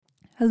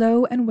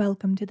Hello and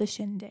welcome to The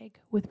Shindig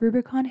with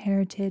Rubicon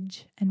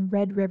Heritage and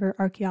Red River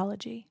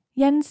Archaeology.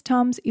 Jens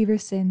Thoms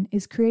Ivarsson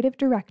is creative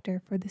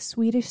director for the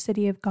Swedish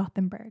city of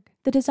Gothenburg.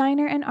 The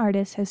designer and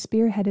artist has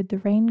spearheaded the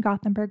Rain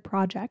Gothenburg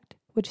project,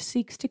 which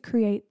seeks to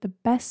create the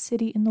best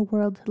city in the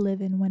world to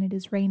live in when it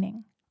is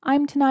raining.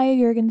 I'm Tanaya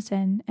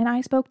Jurgensen, and I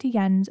spoke to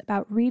Jens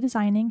about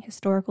redesigning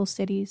historical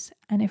cities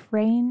and if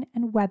rain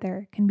and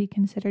weather can be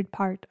considered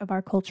part of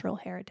our cultural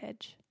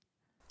heritage.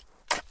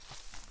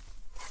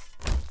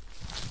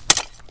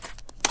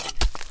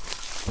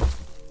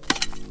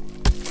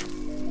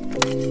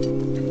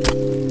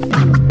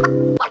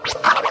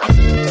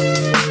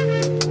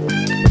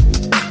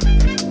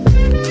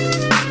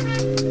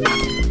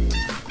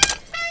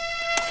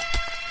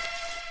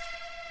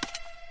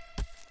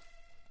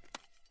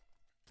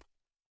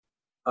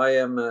 I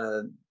am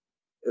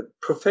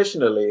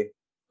professionally,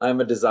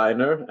 I'm a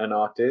designer, an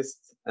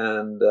artist,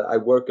 and I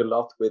work a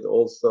lot with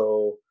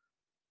also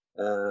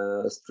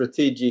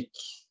strategic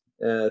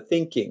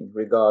thinking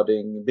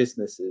regarding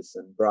businesses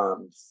and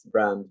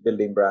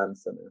building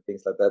brands and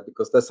things like that,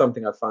 because that's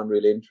something I found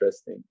really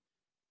interesting.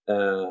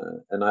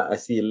 And I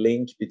see a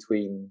link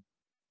between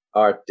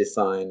art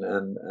design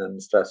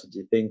and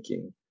strategy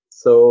thinking.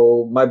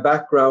 So my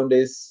background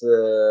is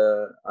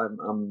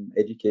I'm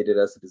educated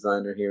as a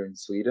designer here in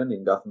Sweden,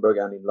 in Gothenburg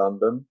and in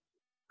London.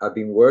 I've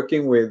been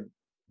working with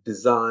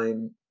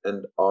design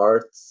and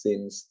art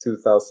since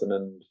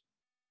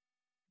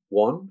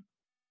 2001,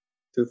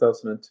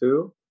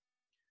 2002,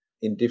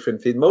 in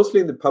different fields, mostly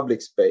in the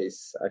public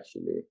space,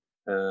 actually,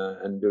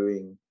 and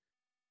doing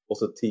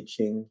also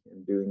teaching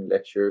and doing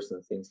lectures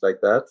and things like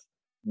that,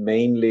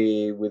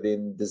 mainly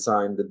within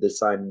design, the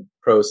design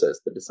process,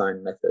 the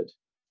design method.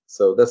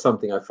 So that's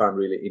something I found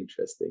really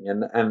interesting.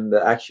 And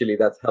actually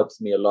that helps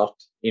me a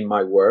lot in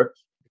my work,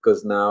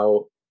 because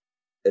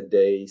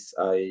nowadays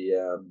I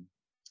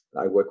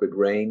work with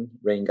Rain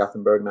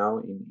Gothenburg now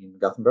in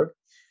Gothenburg.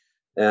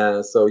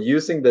 So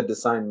using the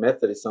design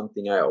method is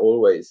something I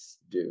always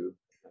do.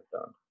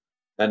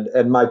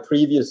 And my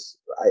previous,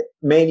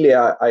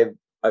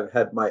 I've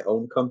had my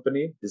own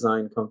company,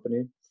 design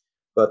company,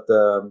 but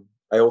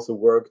I also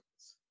worked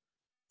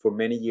for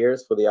many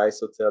years for the Ice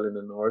Hotel in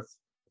the north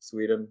of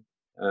Sweden,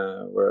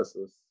 where I was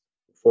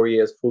 4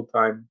 years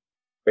full-time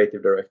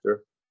creative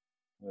director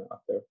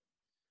up there.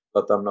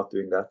 But I'm not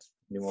doing that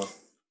anymore.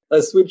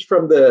 I switched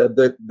from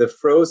the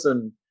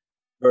frozen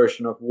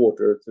version of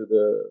water to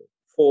the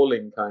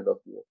falling kind of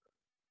water.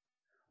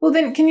 Well,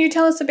 then, can you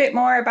tell us a bit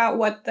more about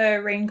what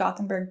the Rain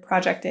Gothenburg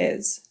project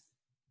is?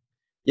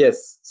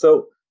 Yes.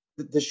 So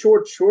the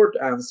short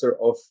answer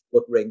of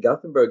what Rain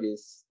Gothenburg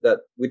is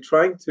that we're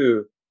trying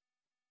to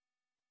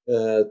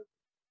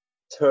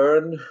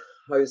turn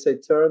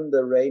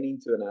the rain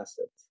into an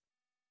asset.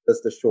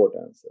 That's the short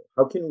answer.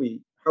 How can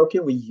we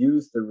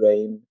use the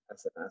rain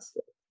as an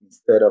asset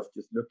instead of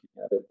just looking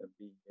at it and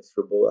being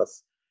miserable,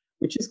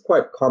 which is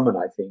quite common,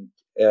 I think.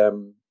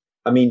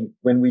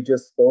 When we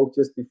just spoke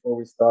just before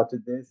we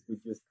started this, we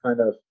just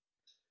kind of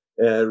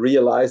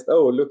realized,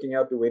 looking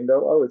out the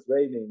window, it's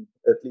raining,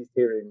 at least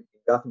here in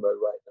Gothenburg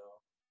right now.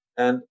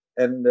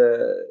 And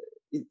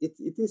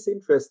it is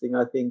interesting,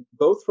 I think,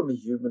 both from a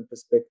human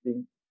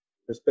perspective,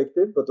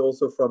 but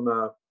also from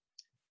a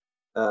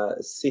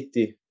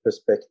city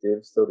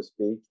perspective, so to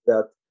speak,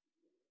 that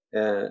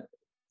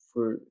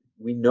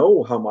we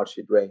know how much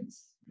it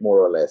rains,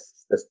 more or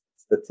less,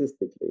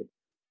 statistically.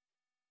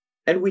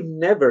 And we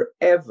never,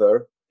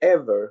 ever,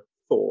 ever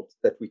thought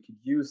that we could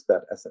use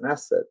that as an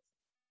asset.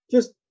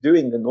 Just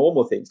doing the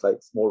normal things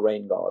like small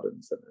rain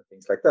gardens and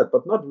things like that,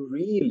 but not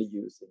really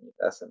using it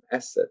as an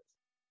asset.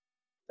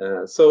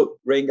 So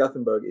Rain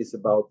Gothenburg is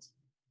about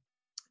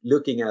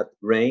looking at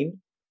rain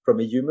from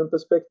a human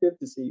perspective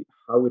to see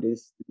how it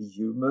is to be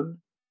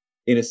human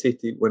in a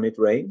city when it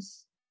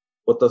rains.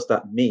 What does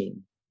that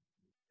mean?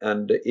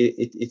 And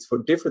it's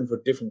for different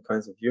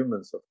kinds of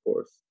humans, of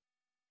course.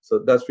 So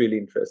that's really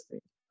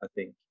interesting, I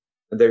think.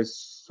 And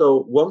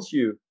once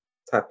you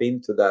tap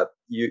into that,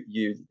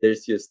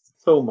 there's just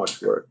so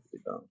much work to be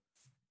done.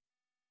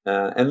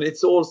 And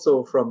it's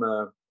also from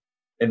an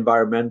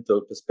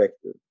environmental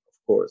perspective, of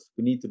course.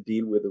 We need to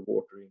deal with the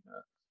water in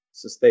a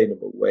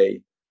sustainable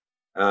way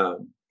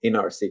in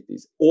our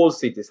cities. All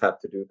cities have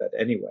to do that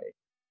anyway.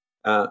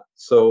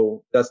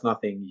 So that's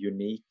nothing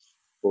unique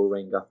for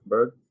Rain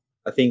Gothenburg.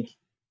 I think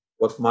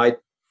what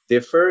might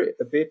differ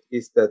a bit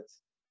is that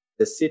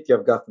the city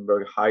of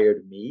Gothenburg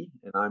hired me,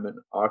 and I'm an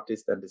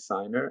artist and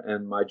designer,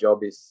 and my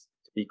job is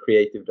to be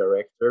creative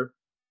director,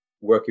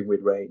 working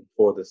with Rain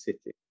for the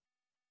city.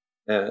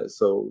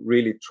 So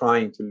really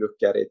trying to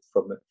look at it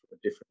from a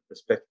different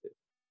perspective.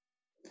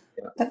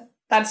 Yeah.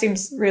 That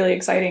seems really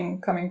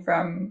exciting coming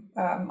from,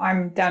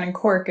 I'm down in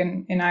Cork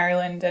in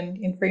Ireland, and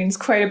it rains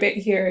quite a bit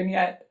here, and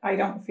yet I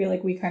don't feel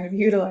like we kind of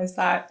utilize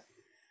that.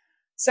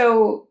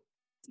 So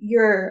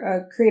you're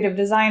a creative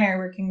designer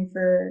working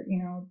for,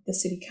 the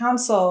city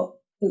council,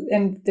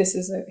 and this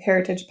is a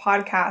heritage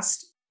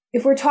podcast.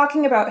 if we're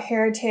talking about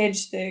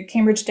heritage, the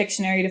Cambridge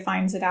Dictionary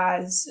defines it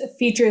as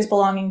features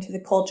belonging to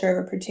the culture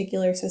of a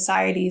particular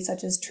society,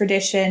 such as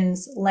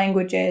traditions,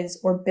 languages,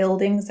 or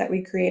buildings that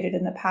we created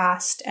in the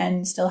past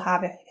and still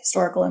have a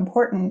historical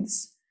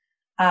importance.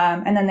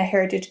 And then the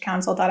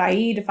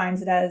heritagecouncil.ie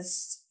defines it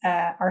as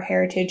our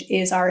heritage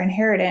is our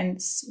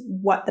inheritance,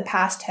 what the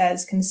past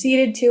has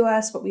conceded to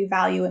us, what we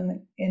value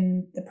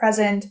in the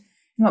present,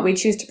 and what we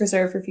choose to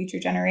preserve for future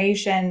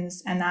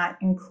generations. And that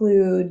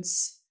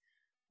includes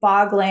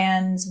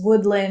boglands,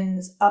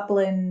 woodlands,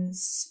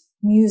 uplands,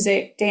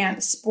 music,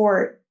 dance,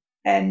 sport,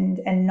 and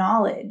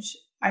knowledge.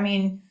 I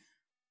mean,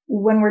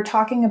 when we're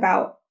talking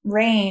about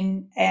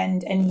rain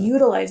and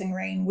utilizing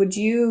rain, would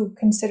you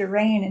consider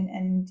rain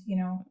and you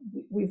know,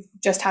 we've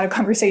just had a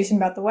conversation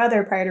about the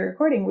weather prior to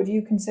recording, would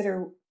you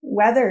consider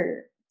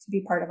weather to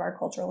be part of our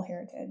cultural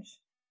heritage?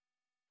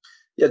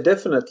 Yeah,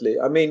 definitely.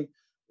 I mean,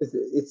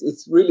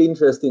 it's really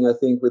interesting, I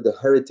think, with the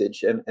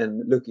heritage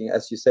and looking,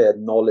 as you say, at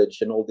knowledge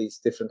and all these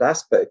different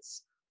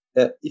aspects.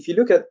 If you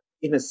look at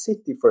in a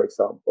city, for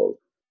example,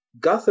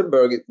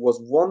 Gothenburg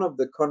was one of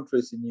the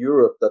countries in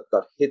Europe that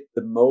got hit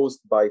the most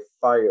by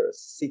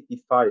fires,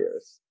 city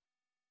fires.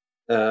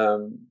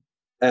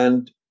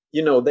 And,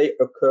 you know, they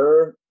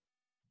occur,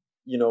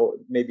 you know,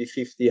 maybe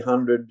 50,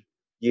 100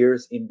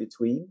 years in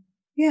between.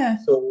 Yeah.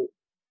 So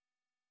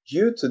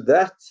due to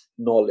that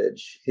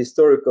knowledge,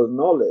 historical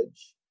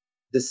knowledge,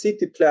 the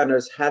city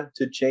planners had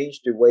to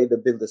change the way they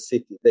build the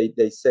city.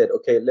 They said,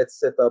 okay, let's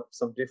set up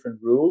some different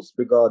rules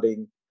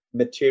regarding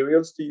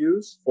materials to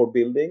use for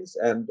buildings,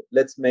 and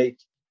let's make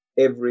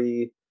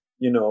every,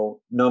 you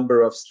know,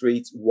 number of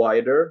streets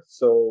wider.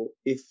 So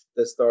if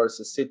there starts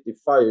a city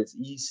fire, it's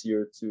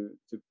easier to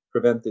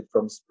prevent it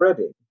from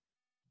spreading.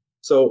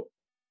 So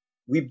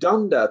we've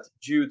done that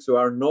due to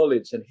our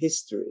knowledge and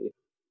history.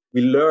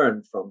 We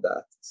learned from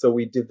that. So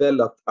we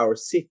developed our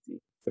city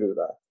through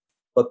that.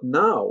 But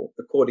now,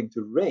 according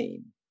to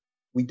rain,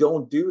 we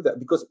don't do that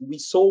because we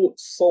solved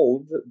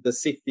the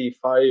city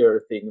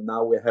fire thing.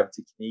 Now we have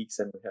techniques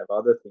and we have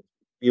other things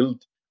to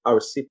build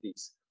our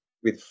cities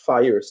with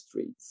fire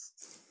streets,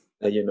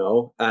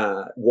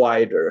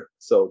 wider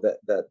so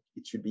that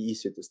it should be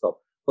easier to stop.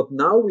 But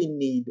now we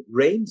need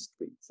rain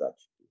streets,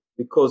 actually,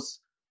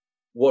 because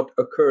what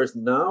occurs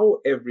now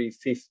every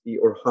 50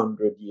 or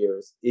 100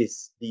 years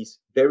is these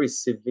very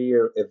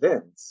severe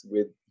events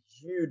with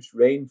huge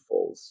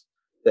rainfalls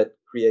that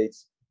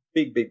creates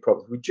big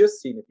problems. We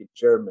just seen it in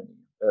Germany,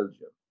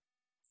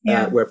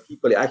 Belgium, where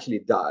people actually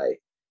die.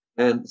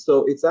 And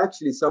so it's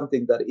actually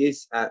something that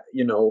is,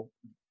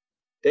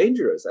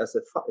 dangerous as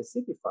a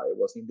city fire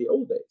was in the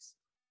old days.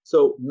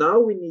 So now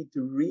we need to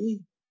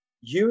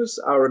reuse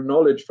our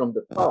knowledge from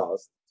the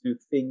past to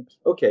think,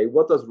 okay,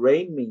 what does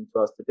rain mean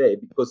to us today?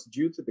 Because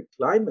due to the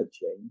climate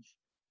change,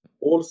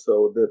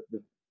 also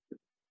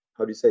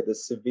the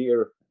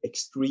severe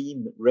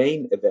extreme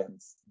rain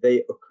events,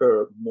 they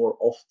occur more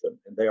often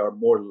and they are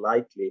more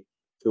likely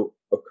to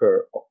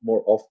occur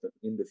more often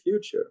in the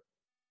future.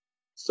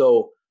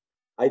 So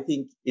I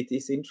think it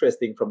is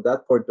interesting from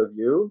that point of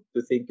view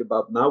to think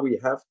about now we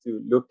have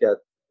to look at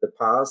the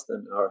past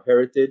and our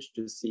heritage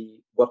to see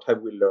what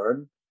have we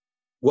learned,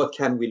 what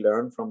can we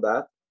learn from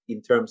that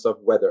in terms of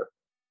weather,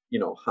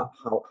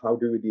 how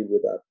do we deal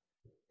with that?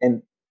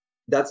 And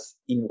that's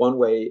in one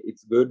way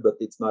it's good, but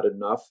it's not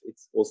enough.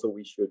 It's also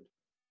we should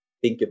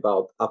think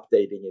about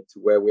updating it to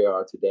where we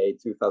are today,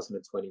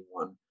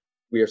 2021.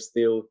 We are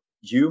still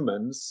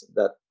humans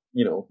that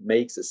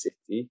makes a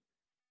city,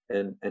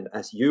 and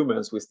as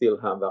humans we still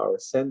have our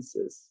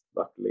senses,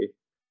 luckily,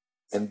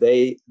 and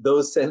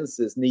those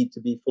senses need to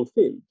be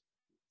fulfilled.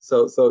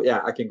 So yeah,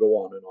 I can go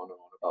on and on and on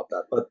about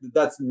that, but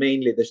that's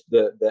mainly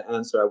the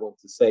answer I want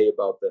to say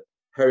about the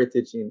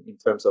heritage in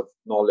terms of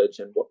knowledge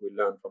and what we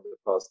learned from the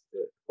past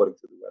according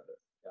to the weather.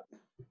 Yeah.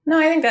 No,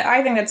 I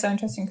think that's so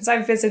interesting because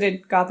I've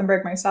visited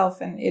Gothenburg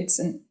myself and it's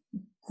a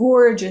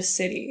gorgeous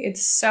city.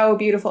 It's so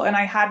beautiful. And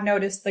I had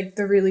noticed like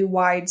the really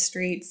wide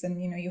streets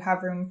and, you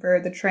have room for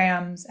the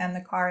trams and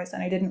the cars.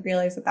 And I didn't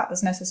realize that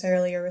was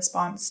necessarily a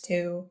response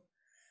to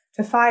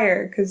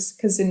fire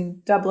because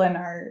in Dublin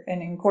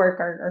and in Cork,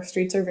 our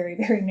streets are very,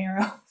 very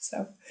narrow.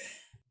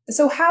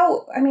 So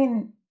how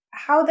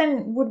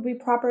then would we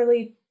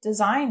properly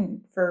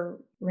design for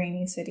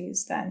rainy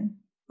cities then?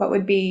 What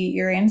would be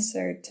your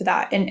answer to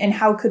that? And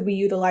how could we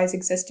utilize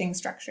existing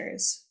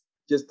structures?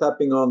 Just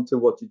tapping on to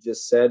what you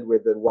just said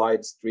with the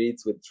wide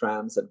streets with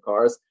trams and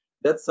cars,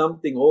 that's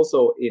something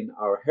also in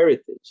our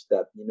heritage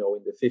that, in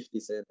the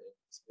 50s and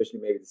especially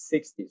maybe the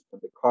 60s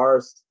when the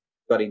cars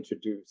got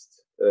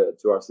introduced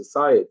to our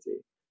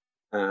society.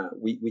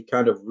 We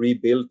kind of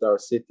rebuilt our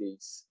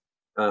cities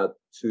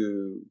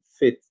to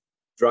fit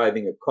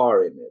driving a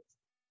car in it.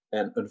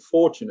 And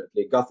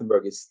unfortunately,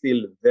 Gothenburg is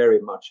still very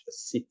much a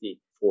city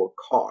for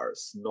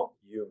cars, not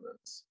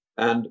humans.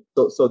 And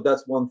so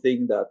that's one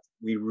thing that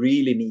we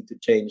really need to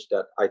change,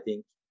 that I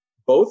think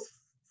both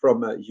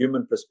from a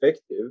human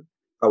perspective,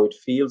 how it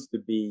feels to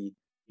be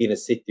in a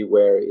city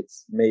where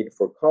it's made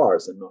for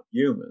cars and not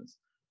humans,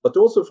 but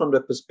also from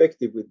the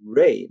perspective with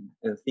rain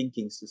and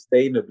thinking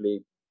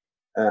sustainably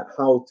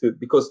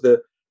because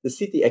the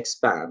city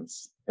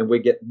expands and we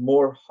get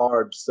more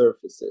hard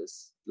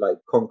surfaces like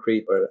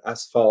concrete or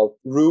asphalt,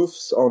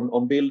 roofs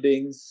on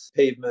buildings,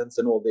 pavements,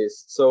 and all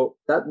this. So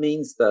that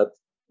means that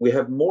we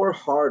have more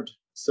hard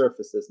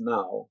surfaces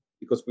now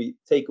because we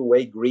take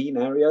away green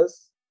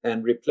areas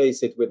and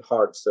replace it with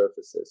hard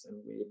surfaces. And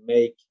we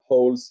make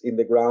holes in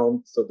the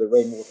ground so the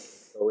rainwater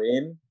can go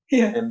in.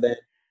 Yeah. And then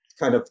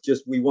kind of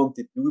just we want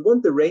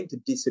the rain to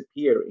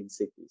disappear in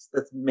cities.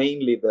 That's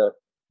mainly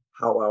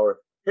how our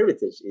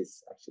heritage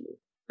is actually.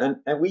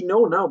 And we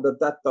know now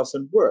that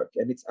doesn't work,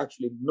 and it's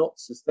actually not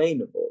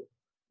sustainable.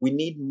 We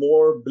need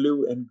more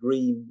blue and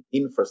green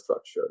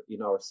infrastructure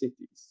in our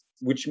cities,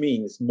 which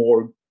means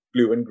more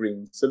blue and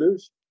green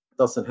solutions. It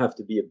doesn't have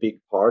to be a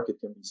big park, it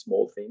can be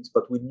small things,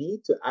 but we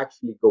need to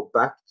actually go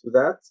back to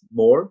that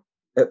more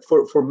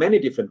for many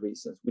different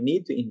reasons. We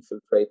need to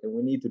infiltrate and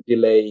we need to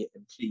delay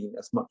and clean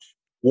as much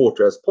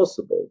water as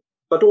possible.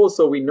 But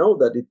also we know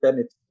that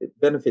it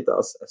benefits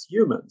us as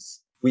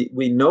humans.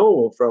 We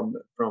know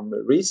from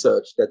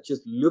research that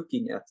just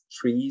looking at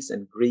trees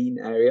and green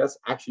areas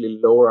actually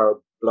lower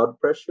our blood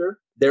pressure.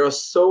 There are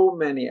so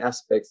many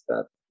aspects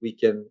that we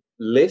can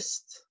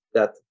list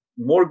that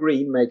more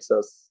green makes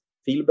us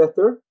feel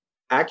better,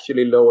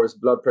 actually lowers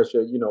blood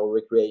pressure,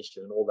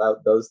 recreation and all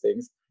those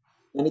things.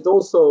 And it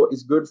also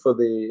is good for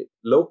the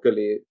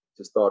locally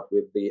to start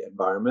with the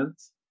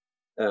environment,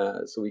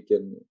 so we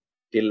can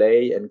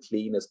delay and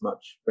clean as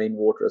much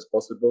rainwater as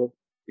possible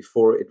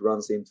before it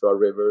runs into our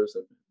rivers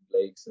and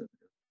lakes and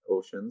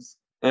oceans.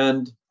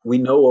 And we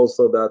know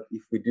also that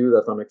if we do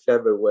that on a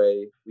clever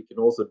way, we can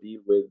also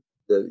deal with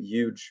the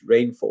huge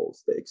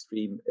rainfalls, the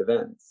extreme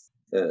events,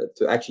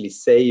 to actually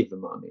save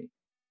money.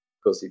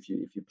 Because if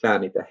you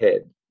plan it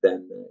ahead,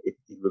 then it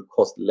will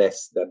cost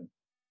less than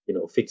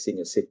fixing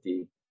a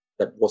city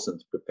that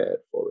wasn't prepared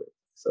for it.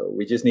 So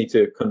we just need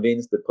to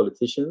convince the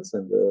politicians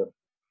and the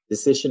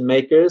decision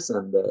makers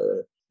and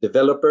the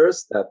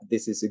developers that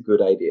this is a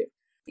good idea.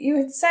 You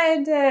had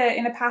said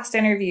in a past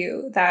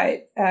interview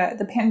that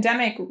the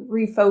pandemic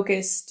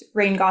refocused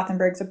Rain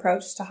Gothenburg's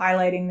approach to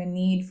highlighting the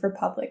need for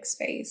public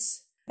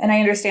space. And I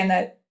understand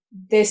that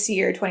this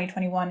year,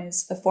 2021,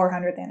 is the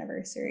 400th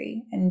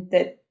anniversary, and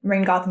that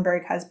Rain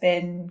Gothenburg has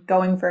been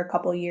going for a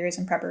couple years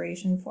in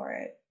preparation for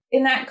it.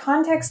 In that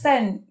context,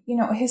 then,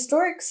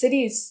 historic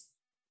cities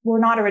were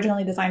not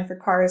originally designed for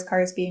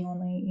cars being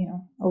only,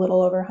 a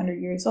little over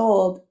 100 years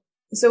old.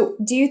 So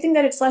do you think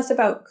that it's less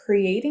about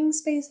creating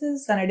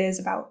spaces than it is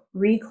about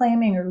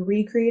reclaiming or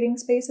recreating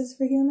spaces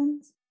for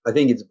humans? I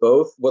think it's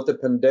both. What the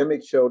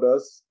pandemic showed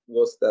us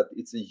was that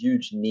it's a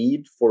huge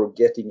need for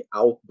getting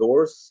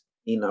outdoors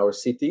in our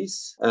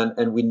cities,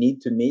 and we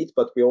need to meet,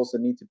 but we also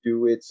need to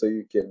do it so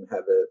you can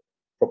have a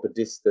proper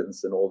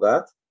distance and all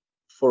that.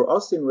 For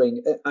us in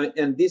Rain,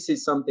 and this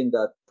is something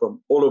that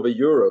from all over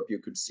Europe, you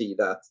could see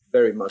that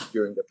very much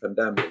during the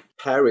pandemic.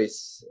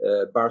 Paris,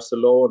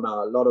 Barcelona,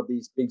 a lot of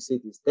these big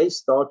cities, they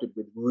started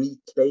with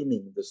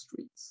reclaiming the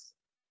streets,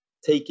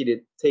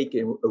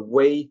 taking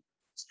away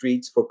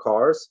streets for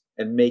cars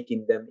and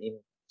making them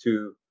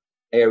into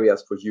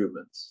areas for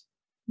humans,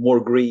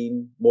 more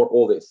green, more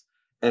all this.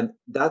 And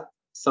that's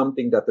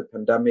something that the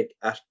pandemic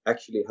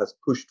actually has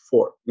pushed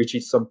for, which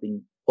is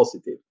something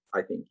positive,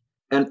 I think.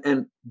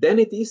 And then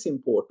it is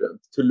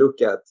important to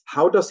look at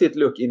how does it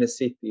look in a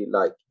city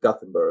like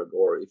Gothenburg,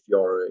 or if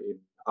you're in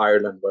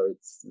Ireland where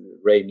it's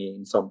rainy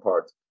in some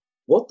parts.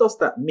 What does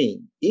that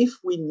mean? If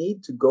we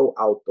need to go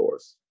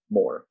outdoors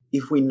more,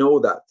 if we know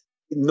that,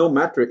 no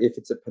matter if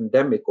it's a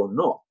pandemic or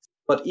not,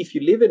 but if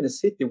you live in a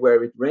city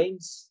where it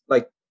rains,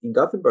 like in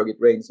Gothenburg, it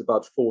rains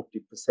about 40%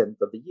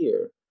 of the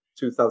year,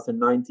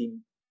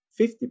 2019,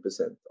 50%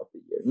 of the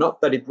year.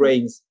 Not that it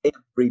rains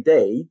every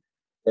day,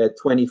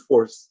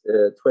 24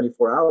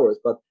 hours,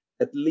 but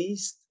at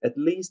least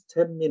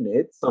 10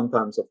 minutes,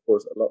 sometimes of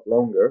course a lot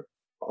longer,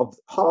 of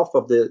half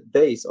of the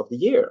days of the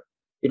year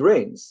it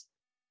rains.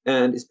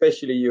 And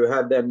especially you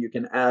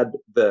can add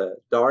the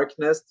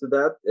darkness to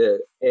that,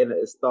 and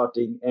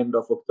starting end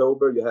of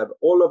October you have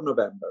all of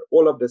November,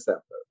 all of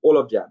December, all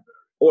of January,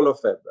 all of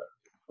February,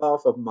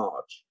 half of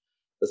March.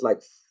 There's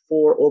like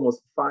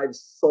almost 5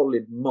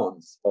 solid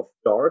months of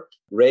dark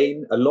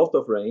rain, a lot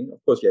of rain. Of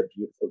course, you have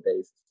beautiful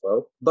days as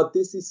well. But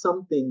this is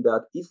something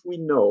that if we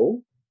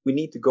know we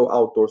need to go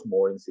outdoors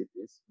more in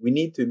cities, we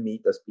need to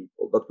meet as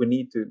people, but we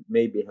need to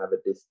maybe have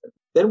a distance.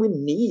 Then we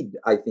need,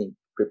 I think,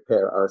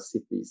 prepare our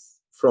cities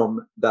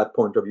from that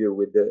point of view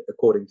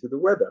according to the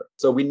weather.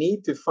 So we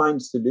need to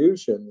find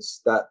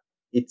solutions that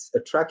it's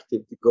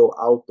attractive to go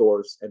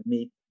outdoors and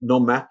meet no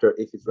matter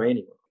if it's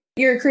raining or not.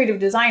 You're a creative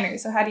designer,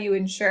 so how do you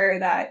ensure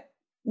that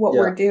what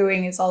we're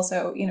doing is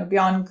also,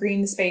 beyond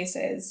green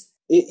spaces?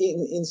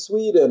 In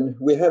Sweden,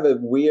 we have a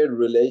weird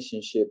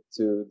relationship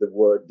to the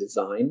word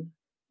design,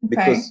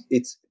 because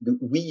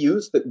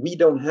we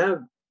don't have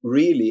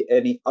really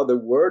any other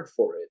word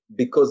for it,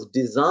 because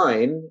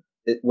design,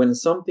 when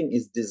something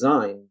is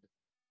designed,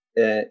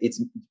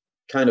 it's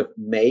kind of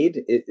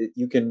made.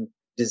 You can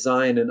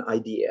design an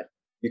idea.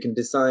 You can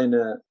design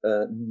a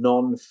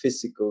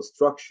non-physical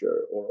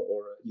structure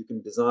or you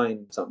can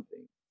design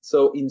something.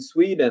 So in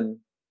Sweden,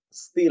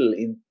 still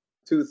in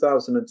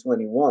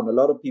 2021, a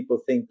lot of people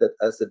think that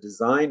as a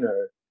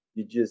designer,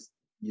 you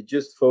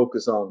just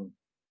focus on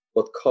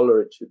what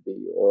color it should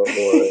be, or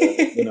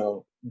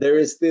there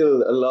is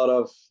still a lot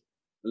of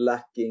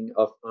lacking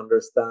of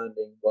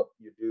understanding what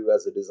you do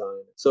as a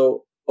designer.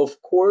 So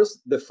of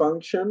course the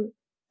function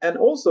and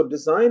also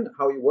design,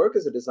 how you work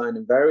as a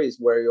designer, varies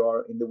where you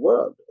are in the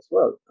world as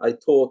well. I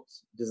taught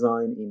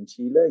design in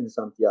Chile, in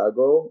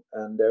Santiago,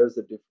 and there's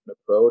a different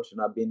approach.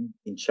 And I've been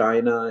in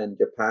China and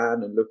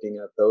Japan and looking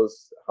at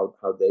those,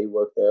 how they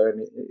work there.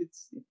 And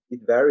it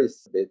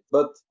varies a bit.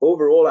 But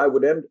overall, I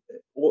would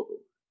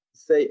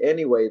say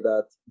anyway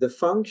that the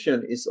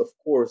function is, of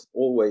course,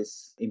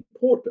 always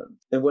important.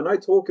 And when I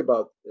talk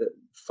about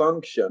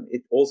function,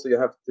 it also, you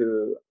have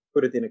to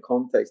put it in a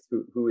context,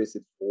 who is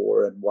it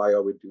for and why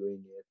are we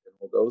doing it and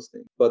all those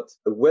things. But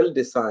a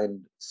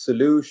well-designed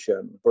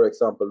solution, for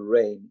example,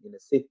 rain in a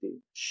city,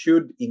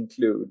 should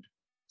include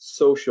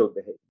social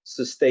behavior,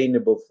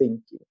 sustainable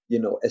thinking,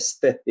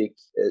 aesthetic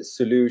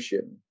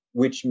solution,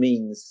 which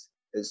means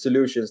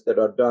solutions that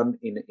are done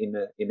in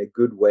a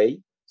good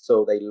way,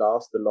 so they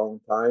last a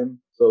long time,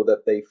 so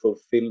that they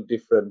fulfill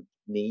different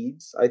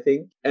needs, I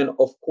think. And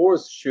of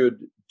course should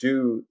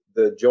do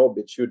the job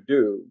it should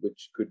do,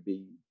 which could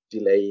be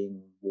delaying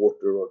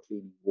water or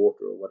cleaning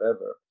water or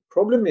whatever.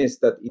 Problem is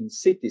that in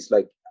cities,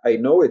 like, I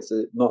know it's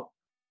not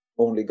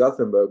only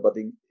Gothenburg, but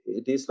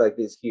it is like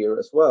this here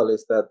as well,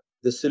 is that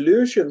the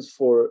solutions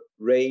for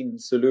rain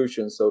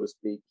solutions, so to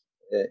speak,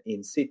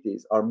 in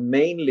cities are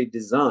mainly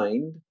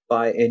designed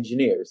by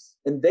engineers.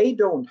 And they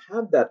don't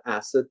have that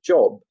as a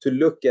job to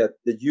look at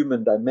the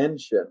human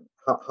dimension.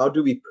 How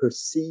do we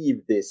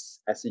perceive this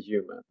as a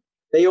human?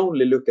 They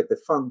only look at the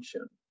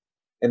function.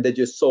 And they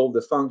just solve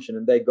the function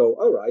and they go,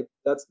 all right,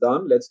 that's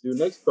done. Let's do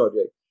next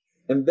project.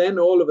 And then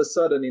all of a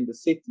sudden in the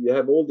city, you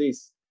have all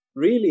these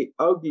really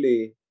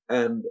ugly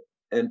and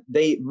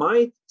they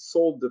might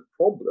solve the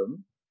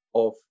problem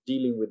of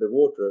dealing with the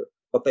water,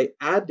 but they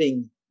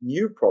adding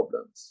new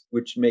problems,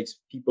 which makes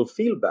people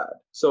feel bad.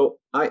 So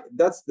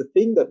that's the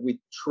thing that we're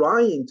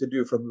trying to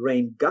do from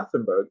Rain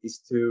Gothenburg, is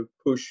to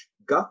push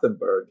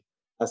Gothenburg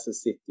as a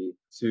city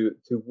to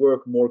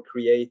work more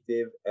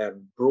creative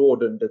and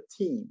broaden the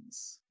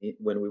teams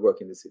when we work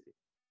in the city.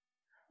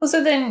 Well,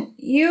 so then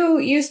you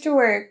used to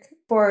work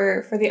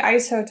for the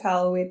Ice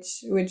Hotel,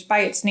 which by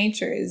its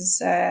nature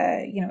is,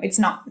 it's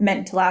not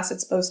meant to last.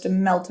 It's supposed to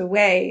melt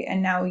away.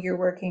 And now you're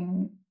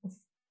working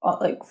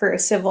like for a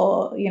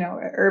civil,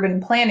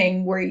 urban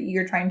planning where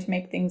you're trying to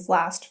make things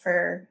last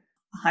for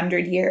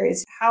 100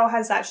 years. How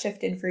has that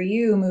shifted for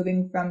you,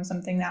 moving from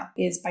something that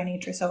is by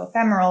nature so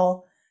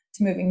ephemeral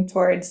to moving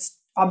towards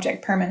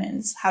object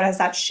permanence? How has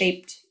that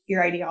shaped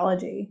your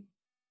ideology?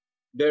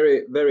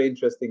 Very, very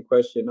interesting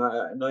question.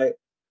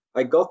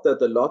 I got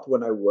that a lot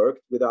when I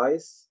worked with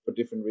ice for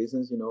different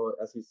reasons.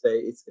 As you say,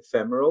 it's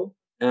ephemeral.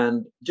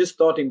 And just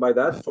starting by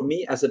that, for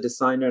me as a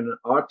designer and an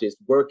artist,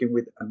 working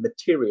with a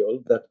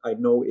material that I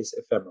know is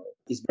ephemeral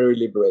is very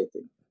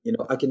liberating.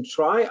 I can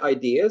try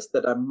ideas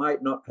that I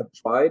might not have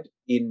tried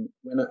and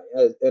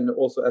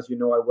also, as you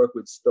know, I work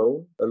with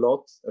stone a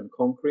lot and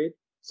concrete.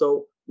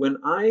 So when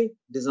I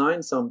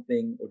design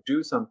something or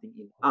do something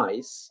in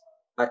ice,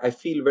 I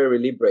feel very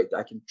liberated.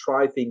 I can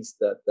try things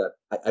that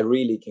I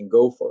really can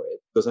go for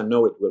it because I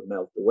know it will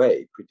melt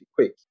away pretty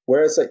quick.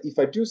 Whereas if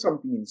I do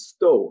something in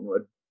stone,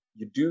 or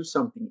you do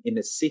something in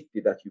a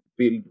city that you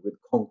build with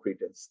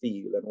concrete and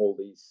steel and all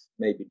these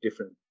maybe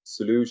different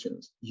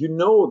solutions,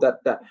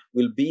 that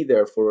will be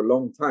there for a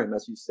long time.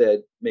 As you said,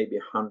 maybe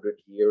 100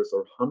 years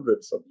or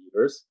hundreds of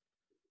years.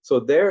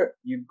 So there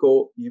you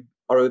go, you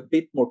are a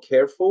bit more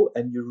careful,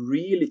 and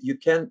you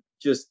can't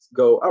just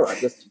go, all right,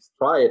 let's just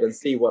try it and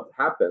see what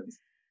happens.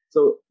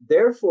 So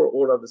therefore,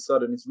 all of a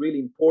sudden, it's really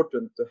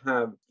important to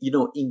have,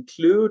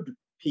 include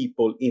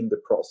people in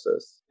the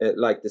process,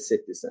 like the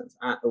citizens.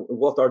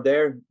 What are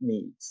their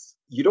needs?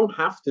 You don't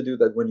have to do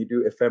that when you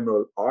do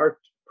ephemeral art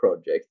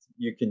project.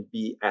 You can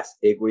be as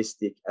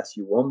egoistic as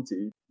you want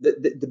to.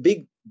 The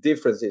big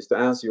difference is, to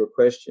answer your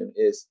question,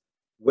 is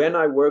when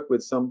I work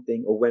with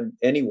something, or when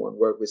anyone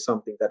work with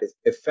something that is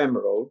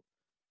ephemeral,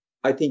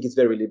 I think it's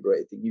very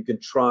liberating. You can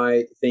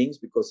try things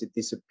because it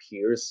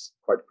disappears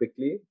quite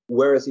quickly.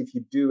 Whereas if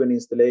you do an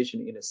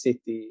installation in a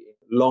city,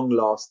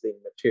 long-lasting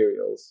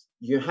materials,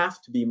 you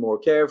have to be more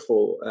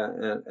careful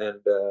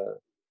and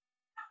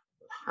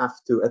have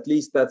to, at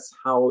least that's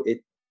how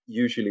it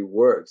usually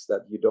works,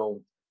 that you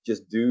don't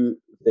just do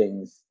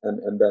things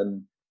and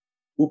then,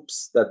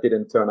 oops, that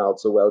didn't turn out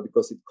so well,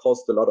 because it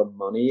costs a lot of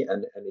money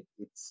and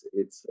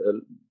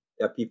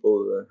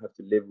people have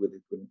to live with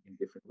it in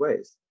different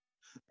ways.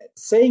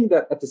 Saying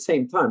that at the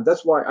same time,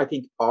 that's why I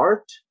think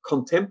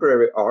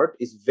contemporary art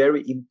is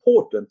very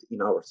important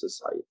in our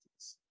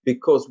societies,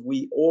 because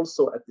we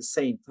also at the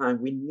same time,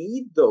 we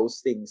need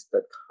those things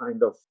that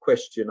kind of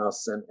question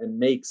us and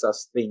makes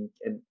us think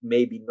and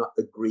maybe not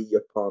agree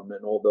upon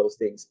and all those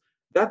things.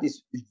 That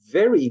is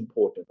very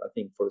important, I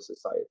think, for a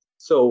society.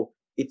 So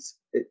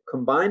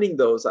combining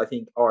those. I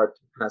think art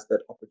has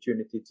that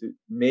opportunity to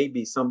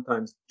maybe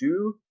sometimes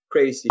do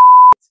crazy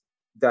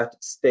that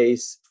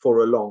stays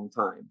for a long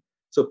time.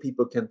 So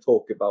people can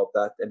talk about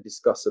that and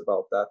discuss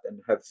about that and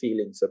have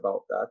feelings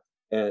about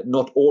that.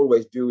 Not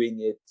always doing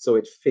it so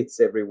it fits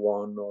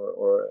everyone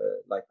or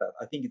like that.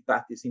 I think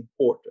that is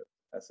important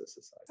as a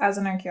society. As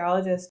an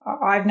archaeologist,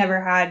 I've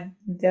never had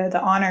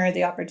the honor or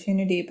the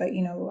opportunity, but,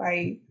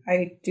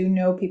 I do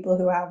know people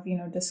who have,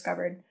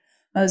 discovered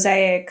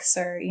mosaics,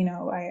 or,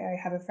 I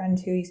have a friend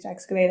who used to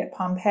excavate at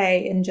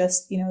Pompeii, and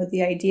just,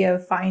 the idea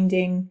of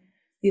finding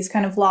these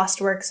kind of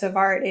lost works of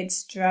art,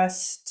 it's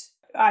just,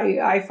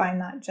 I find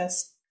that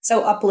just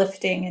so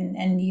uplifting,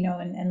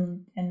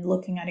 and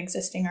looking at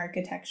existing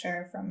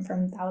architecture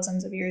from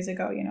thousands of years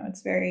ago,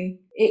 it's very,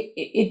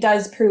 it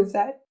does prove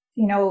that,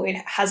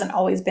 it hasn't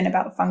always been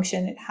about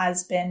function. It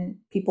has been,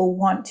 people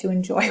want to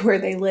enjoy where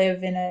they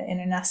live in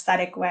an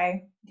aesthetic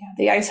way. Yeah,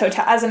 the ice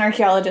hotel, as an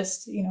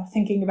archaeologist,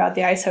 thinking about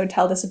the ice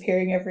hotel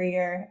disappearing every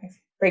year, it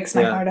breaks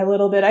my heart a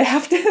little bit, I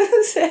have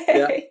to say.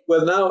 Yeah.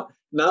 Well,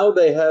 now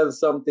they have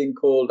something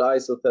called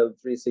Ice Hotel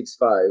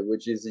 365,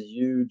 which is a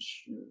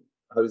huge,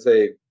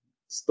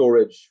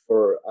 storage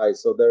for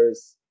ice. So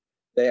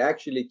they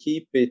actually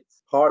keep it,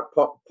 part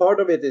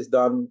of it is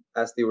done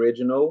as the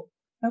original.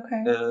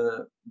 Okay.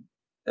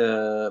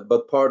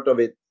 But part of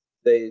it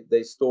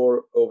they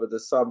store over the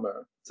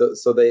summer.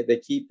 So they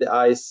keep the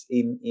ice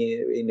in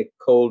a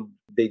cold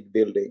big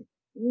building.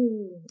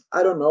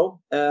 I don't know.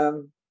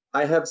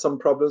 I have some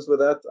problems with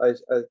that.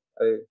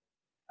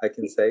 I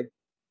can say.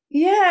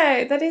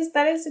 Yeah, that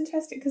is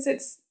interesting,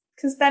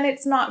 because then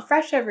it's not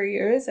fresh every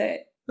year, is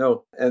it?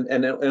 No,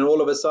 and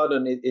all of a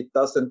sudden it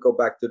doesn't go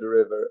back to the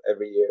river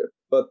every year.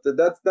 But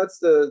that's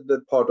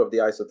the part of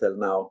the ice hotel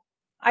now.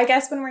 I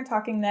guess when we're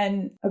talking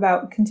then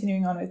about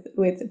continuing on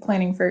with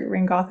planning for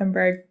Ring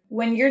Gothenburg,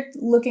 when you're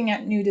looking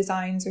at new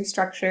designs or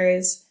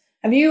structures,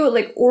 have you,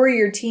 or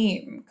your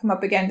team, come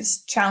up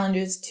against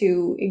challenges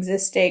to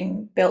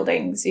existing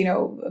buildings,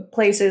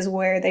 places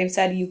where they've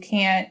said you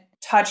can't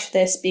touch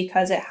this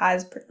because it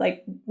has,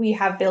 we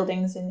have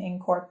buildings in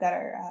Cork that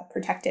are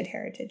protected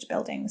heritage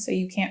buildings, so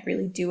you can't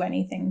really do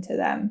anything to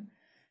them.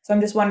 So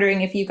I'm just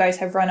wondering if you guys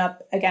have run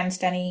up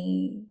against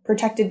any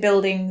protected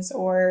buildings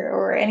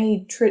or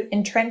any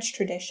entrenched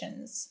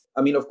traditions.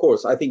 I mean, of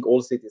course, I think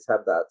all cities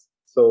have that.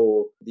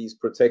 So these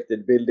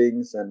protected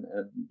buildings and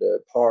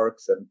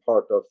parks and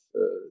part of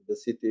the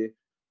city,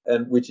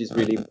 and which is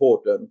really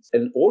important.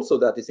 And also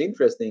that is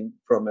interesting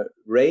from a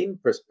rain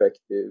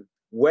perspective.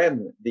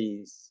 When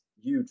these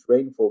huge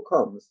rainfall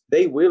comes,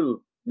 they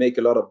will make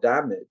a lot of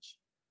damage.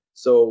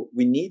 So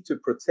we need to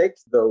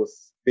protect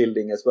those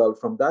buildings as well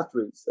from that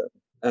reason.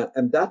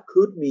 And that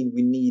could mean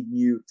we need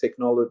new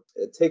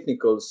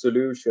technical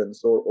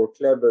solutions or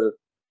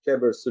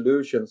clever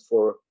solutions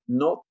for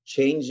not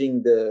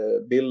changing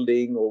the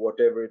building or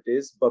whatever it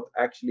is, but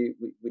actually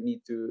we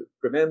need to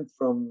prevent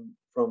from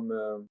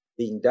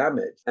being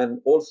damaged. And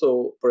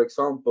also, for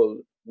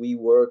example, we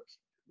work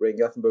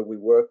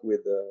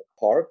with a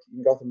park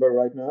in Gothenburg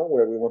right now,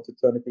 where we want to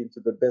turn it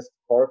into the best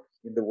park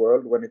in the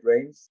world when it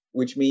rains,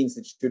 which means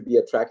it should be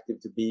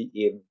attractive to be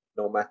in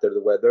no matter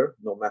the weather,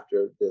 no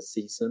matter the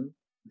season.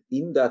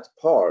 In that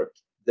park,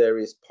 there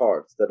is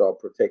parts that are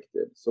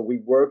protected. So we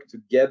work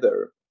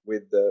together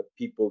with the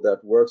people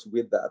that works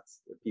with that,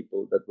 the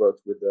people that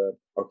works with the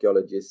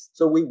archaeologists.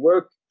 So we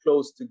work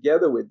close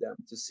together with them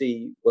to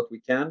see what we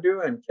can do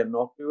and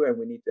cannot do, and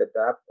we need to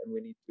adapt,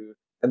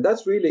 and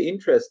that's really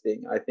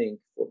interesting, I think,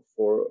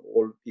 for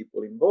all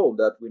people involved,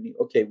 that we need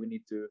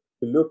to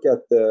look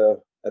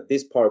at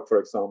this park, for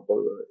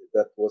example,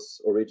 that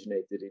was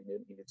originated in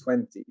the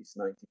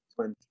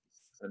 1920s.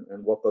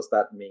 And what does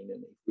that mean?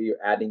 And if we're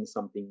adding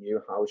something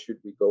new, how should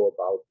we go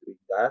about doing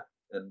that?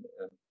 And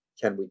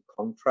can we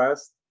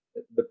contrast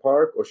the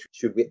park, or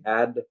should we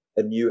add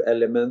a new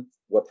element?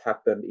 What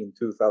happened in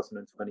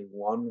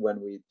 2021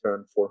 when we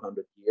turned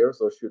 400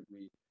 years? Or should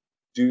we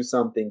do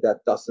something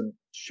that doesn't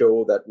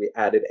show that we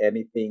added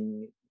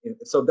anything?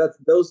 So that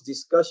those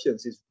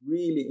discussions is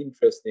really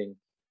interesting,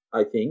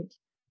 I think.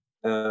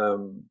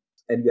 And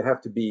you have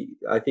to be,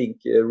 I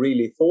think,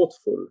 really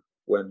thoughtful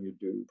when you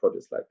do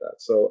projects like that.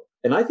 So,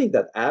 and I think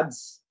that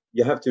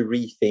you have to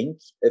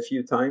rethink a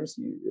few times.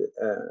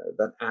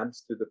 That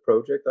adds to the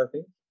project, I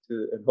think,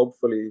 and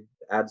hopefully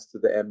adds to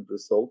the end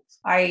result.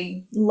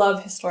 I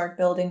love historic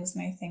buildings,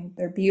 and I think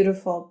they're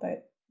beautiful,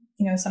 but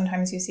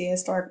sometimes you see a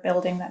historic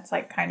building that's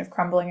kind of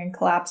crumbling and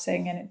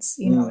collapsing, and it's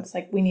it's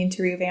like we need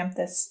to revamp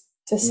this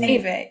to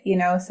save it.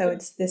 So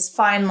it's this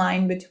fine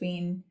line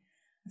between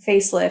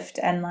facelift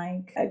and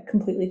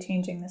completely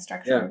changing the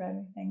structure of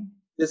everything.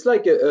 It's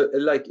like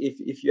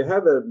if you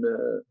have an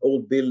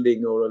old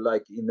building, or in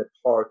the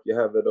park you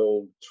have an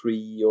old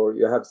tree, or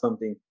you have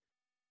something.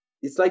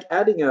 It's like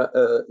adding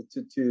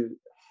to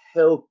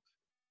help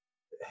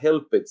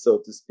it, so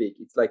to speak.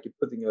 It's like you're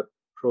putting a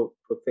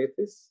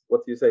prosthesis.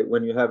 What do you say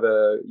when you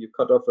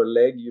cut off a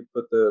leg? You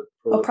put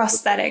a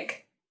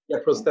prosthetic.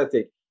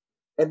 Prosthetic.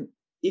 And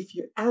if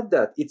you add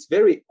that, it's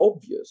very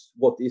obvious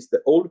what is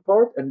the old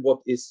part and what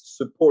is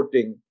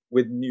supporting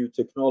with new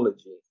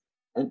technology.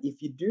 And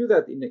if you do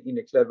that in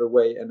a clever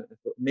way, and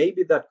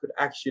maybe that could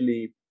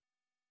actually,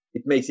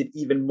 it makes it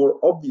even more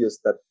obvious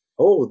that,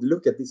 oh,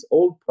 look at this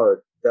old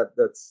part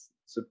that's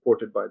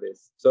supported by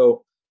this.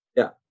 So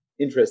yeah,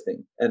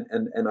 interesting, and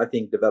I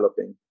think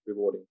developing,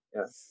 rewarding.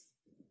 Yeah.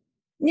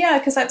 Yeah,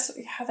 because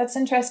that's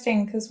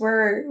interesting because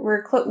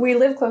we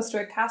live close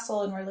to a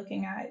castle and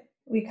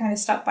we kind of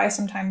stop by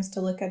sometimes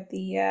to look at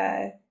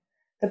the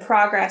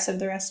progress of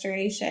the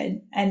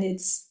restoration, and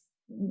it's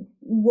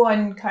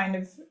one kind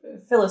of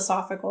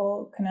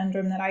philosophical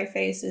conundrum that I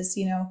face is,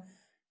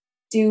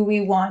 do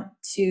we want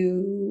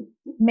to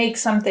make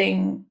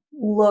something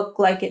look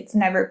like it's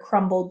never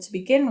crumbled to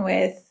begin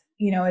with,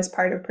 as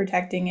part of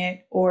protecting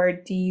it, or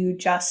do you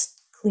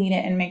just clean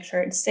it and make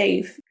sure it's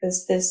safe?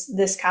 Because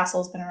this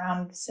castle's been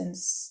around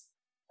since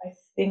I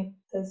think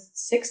the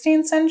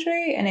 16th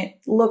century, and it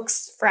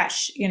looks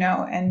fresh,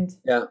 and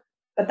yeah.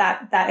 But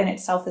that in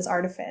itself is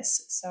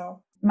artifice.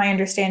 So my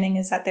understanding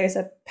is that there's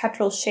a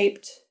petrol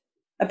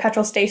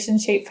station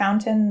shaped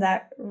fountain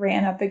that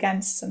ran up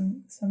against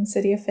some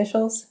city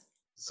officials.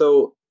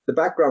 So the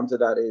background to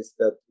that is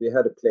that we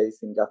had a place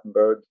in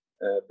Gothenburg,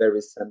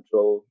 very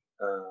central,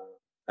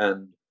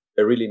 and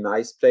a really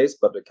nice place,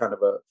 but a kind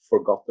of a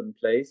forgotten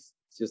place.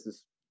 It's just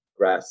this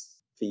grass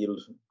field,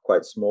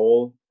 quite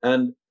small.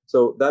 And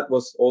so that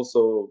was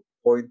also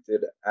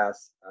pointed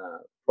as a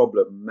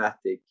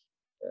problematic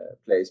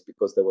place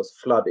because there was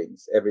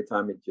floodings. Every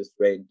time it just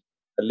rained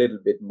a little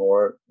bit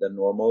more than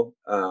normal,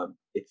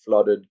 it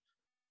flooded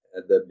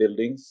the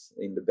buildings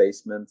in the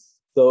basements.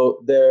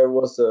 So there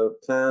was a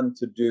plan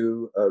to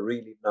do a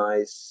really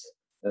nice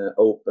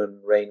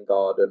open rain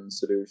garden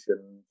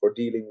solution for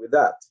dealing with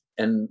that.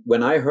 And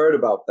when I heard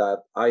about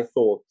that, I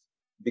thought,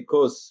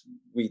 because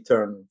we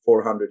turn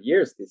 400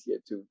 years this year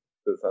to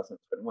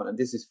 2021, and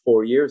this is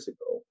 4 years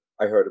ago,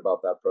 I heard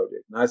about that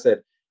project. And I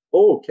said,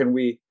 oh,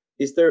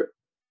 is there,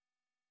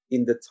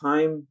 in the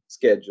time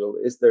schedule,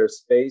 is there a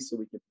space so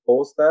we can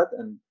pause that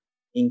and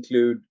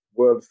include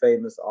world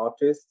famous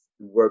artists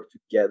who work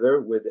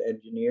together with the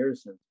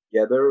engineers and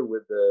together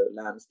with the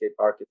landscape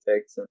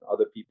architects and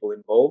other people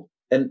involved?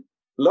 And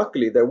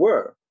luckily there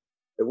were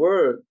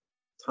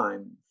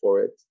time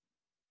for it,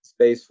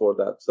 space for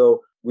that.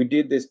 So we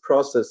did this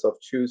process of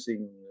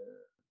choosing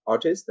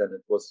artists, and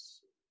it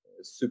was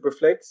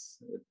Superflex,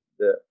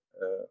 the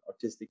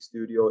artistic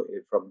studio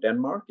from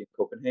Denmark in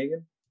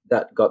Copenhagen,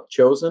 that got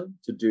chosen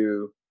to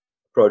do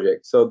a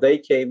project. So they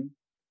came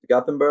to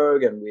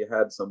Gothenburg and we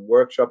had some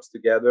workshops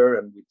together,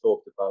 and we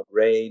talked about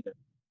rain and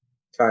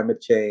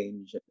climate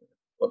change and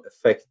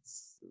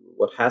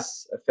what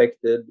has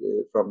affected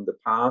from the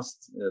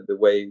past, the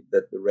way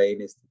that the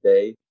rain is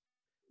today,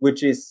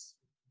 which is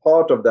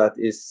part of that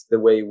is the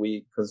way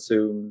we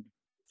consume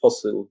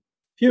fossil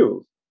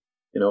fuels,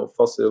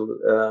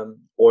 fossil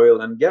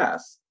oil and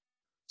gas.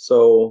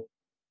 So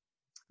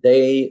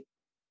they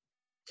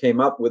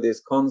came up with this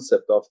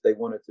concept of they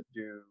wanted to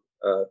do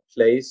a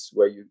place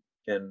where you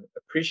can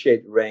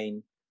appreciate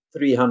rain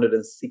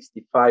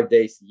 365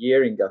 days a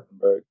year in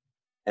Gothenburg,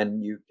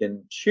 and you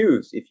can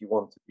choose if you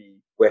want to be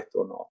wet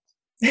or not.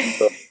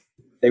 So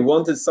they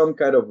wanted some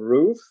kind of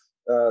roof.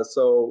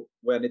 So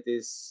when it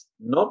is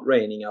not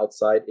raining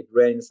outside, it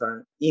rains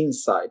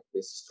inside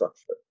this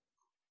structure.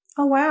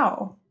 Oh,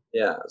 wow.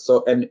 Yeah.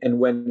 So, and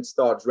when it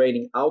starts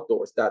raining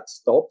outdoors, that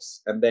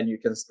stops, and then you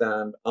can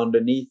stand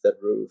underneath that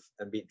roof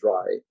and be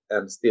dry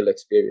and still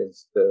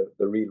experience the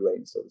real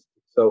rain, so to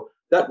speak. So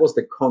that was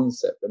the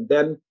concept. And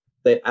then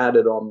they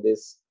added on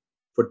this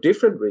for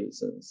different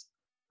reasons.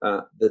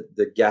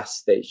 The gas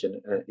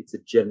station. It's a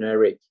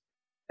generic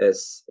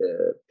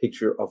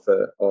picture of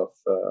a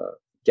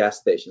gas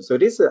station. So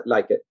it is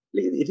like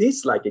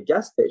a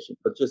gas station,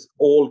 but just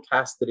all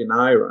casted in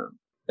iron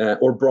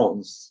or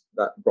bronze.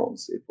 That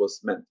bronze it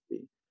was meant to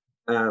be.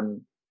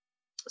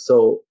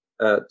 So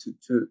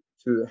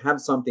to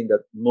have something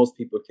that most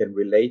people can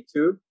relate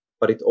to,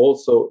 but it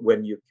also,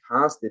 when you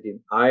cast it in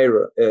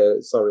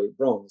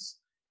bronze,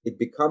 it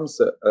becomes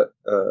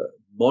a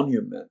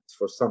monument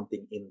for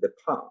something in the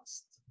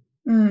past.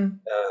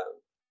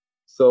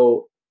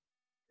 So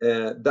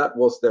that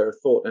was their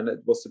thought, and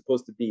it was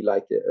supposed to be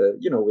like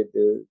with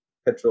the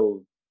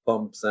petrol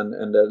pumps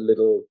and a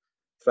little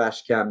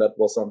trash can that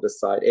was on the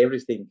side,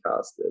 everything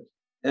casted.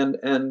 And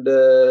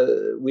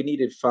we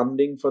needed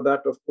funding for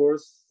that, of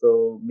course.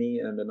 So me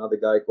and another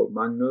guy called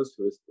Magnus,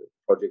 who is the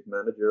project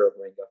manager of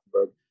Rain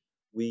Gothenburg,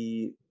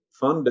 we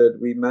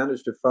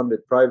managed to fund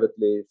it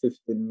privately,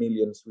 15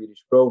 million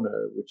Swedish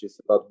kroner, which is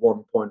about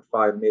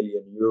 1.5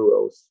 million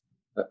euros,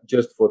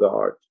 just for the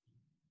art.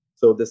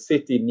 So the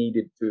city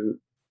needed to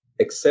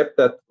accept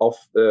that of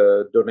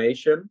the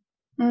donation,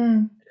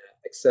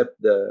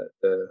 accept the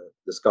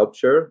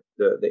sculpture,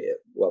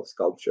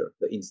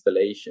 the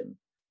installation,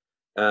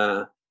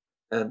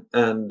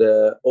 and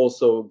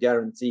also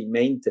guarantee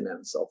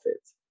maintenance of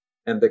it.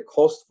 And the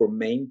cost for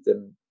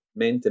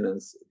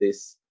maintenance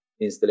this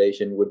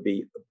installation would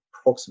be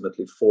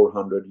approximately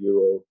 400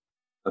 euro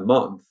a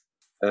month.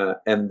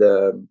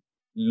 And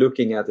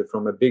looking at it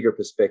from a bigger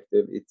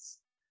perspective, it's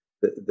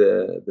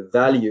the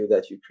value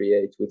that you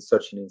create with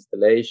such an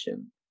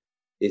installation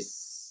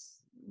is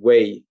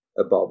way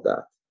above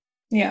that.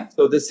 Yeah.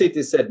 So the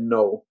city said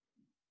no,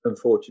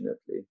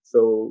 unfortunately.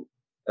 So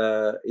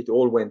it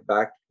all went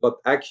back. But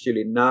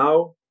actually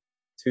now,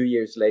 2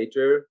 years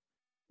later,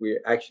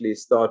 we're actually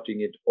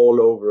starting it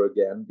all over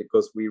again,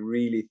 because we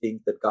really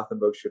think that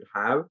Gothenburg should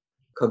have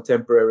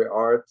contemporary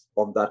art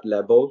on that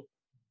level,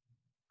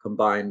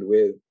 combined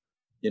with,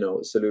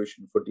 a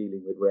solution for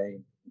dealing with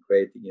rain and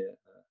creating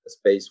a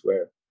space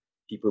where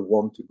people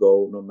want to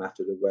go no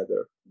matter the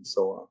weather and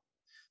so on.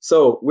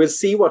 So we'll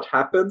see what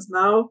happens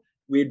now.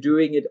 We're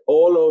doing it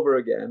all over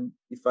again.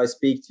 If I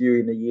speak to you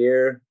in a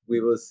year, we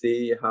will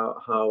see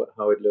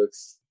how it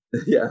looks.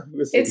 Yeah,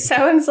 we'll see. It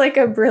sounds like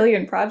a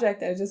brilliant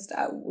project. I just,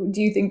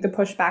 do you think the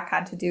pushback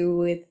had to do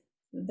with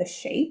the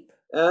shape?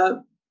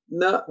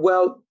 No,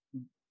 well,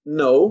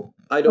 no,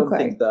 I don't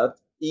think that.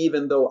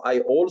 Even though I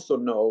also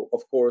know,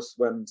 of course,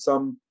 when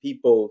some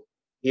people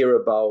hear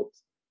about,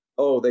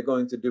 oh, they're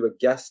going to do a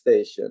gas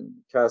station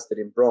casted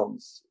in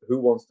bronze, who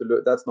wants to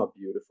look? That's not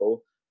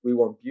beautiful. We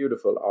want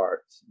beautiful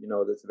art.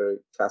 That's a very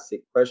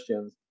classic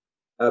question.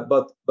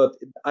 But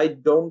I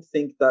don't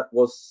think that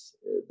was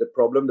the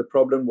problem. The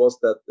problem was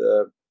that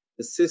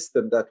the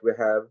system that we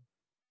have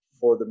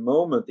for the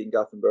moment in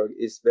Gothenburg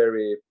is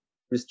very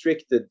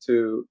restricted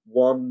to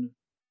one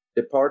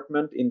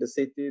department in the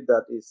city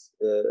that is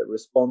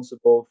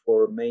responsible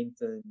for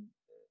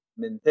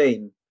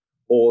maintain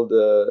all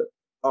the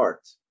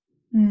art.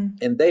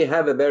 And they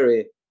have a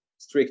very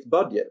strict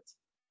budget.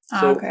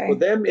 So for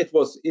them it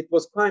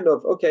was kind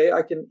of, okay,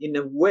 I can, in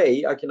a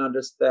way, I can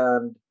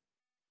understand.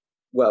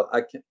 Well,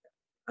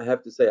 I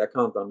have to say I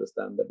can't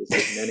understand that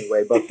decision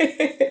anyway, but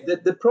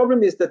the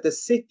problem is that the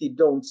city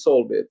don't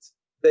solve it.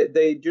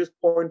 They just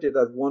point it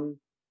at one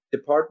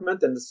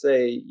department and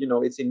say,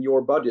 it's in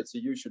your budget, so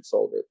you should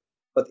solve it.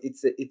 But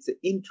it's an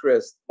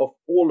interest of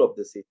all of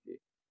the city.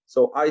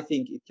 So I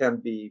think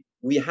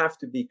we have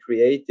to be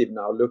creative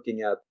now,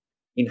 looking at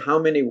in how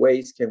many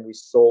ways can we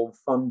solve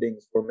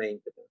fundings for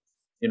maintenance.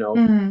 We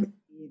need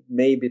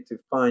maybe to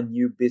find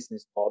new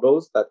business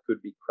models that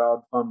could be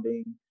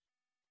crowdfunding,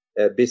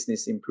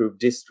 business improved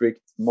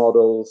district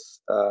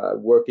models,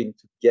 working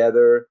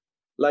together.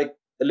 Like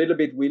a little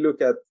bit, we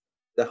look at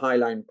the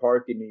Highline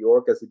Park in New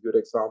York as a good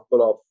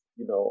example of,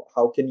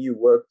 how can you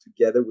work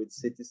together with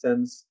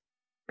citizens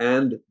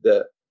and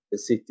the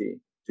city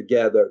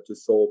together to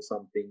solve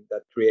something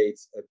that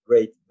creates a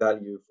great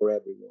value for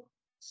everyone.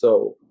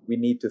 So we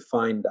need to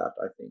find that,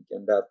 I think,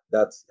 and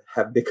that's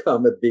have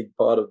become a big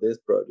part of this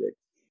project.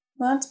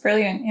 Well, that's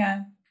brilliant.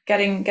 Yeah,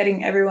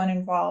 getting everyone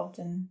involved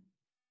and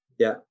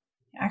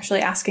actually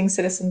asking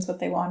citizens what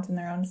they want in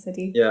their own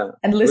city. Yeah,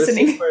 and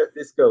listening. We'll see where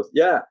this goes.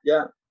 Yeah.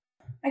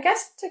 I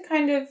guess to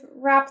kind of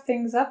wrap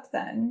things up,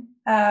 then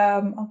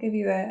I'll give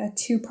you a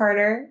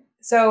two-parter.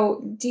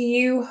 So, do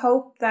you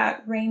hope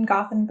that Rain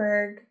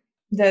Gothenburg,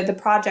 the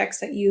projects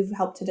that you've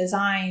helped to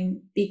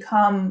design,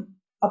 become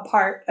a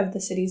part of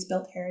the city's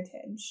built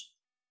heritage?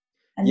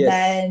 And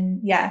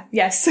then,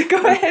 yes,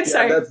 go ahead.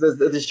 Sorry. That's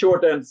the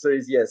short answer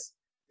is yes,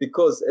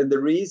 because, and the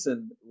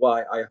reason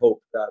why I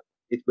hope that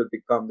it will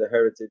become the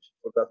heritage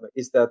of Gothenburg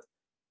is that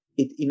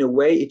it, in a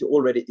way, it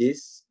already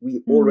is.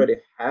 We already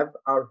have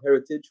our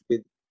heritage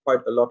with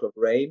quite a lot of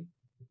rain.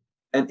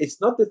 And it's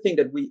not the thing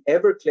that we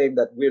ever claim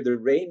that we're the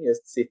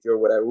rainiest city or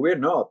whatever. We're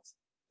not.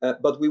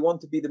 But we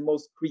want to be the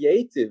most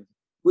creative.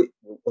 We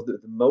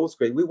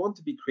want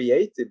to be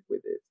creative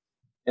with it.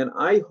 And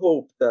I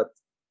hope that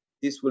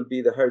this will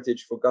be the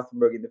heritage for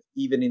Gothenburg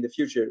even in the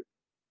future,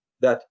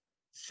 that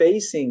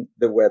facing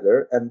the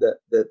weather and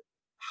the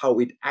how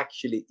it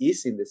actually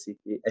is in the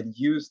city and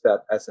use that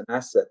as an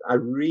asset. I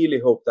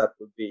really hope that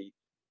would be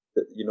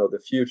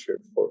the future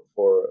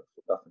for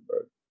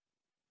Gothenburg.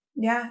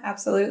 Yeah,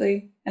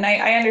 absolutely. And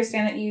I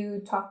understand that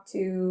you talked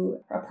to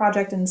a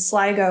project in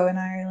Sligo in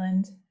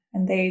Ireland,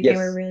 and they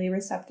were really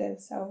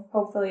receptive. So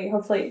hopefully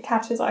it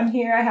catches on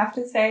here, I have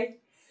to say.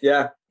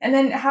 Yeah. And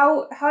then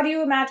how do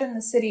you imagine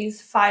the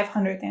city's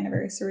 500th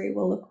anniversary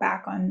will look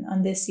back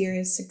on this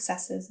year's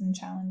successes and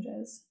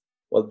challenges?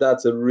 Well,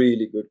 that's a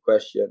really good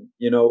question,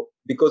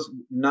 because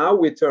now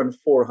we turn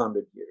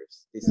 400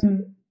 years this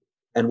year.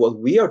 And what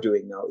we are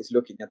doing now is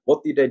looking at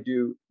what did I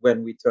do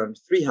when we turned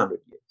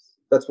 300 years.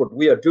 That's what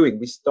we are doing.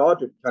 We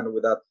started kind of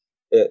with that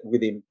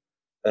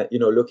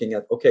looking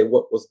at, okay,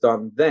 what was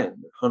done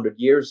then 100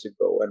 years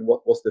ago and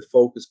what was the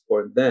focus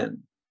point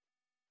then.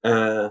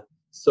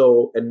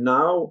 And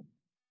now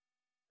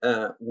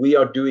we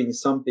are doing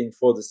something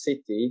for the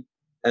city,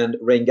 and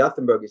Rain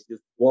Gothenburg is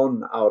just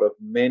one out of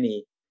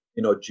many,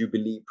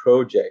 Jubilee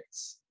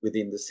projects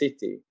within the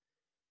city.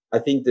 I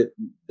think that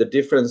the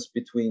difference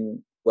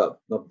between,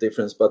 well, not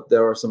difference, but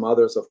there are some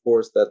others, of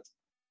course, that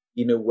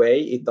in a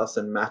way it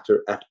doesn't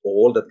matter at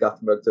all that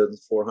Gothenburg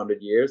turns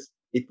 400 years.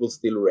 It will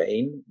still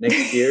rain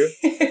next year.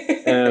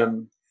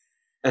 And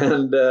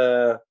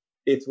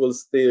it will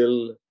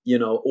still,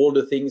 all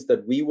the things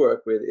that we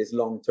work with is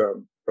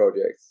long-term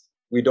projects.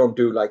 we don't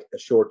do like a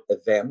short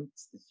event.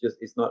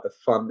 It's not a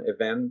fun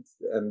event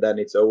and then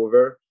it's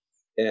over.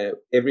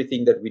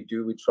 Everything that we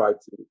do, we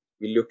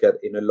look at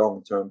in a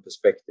long-term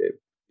perspective,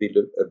 build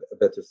a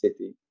better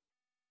city.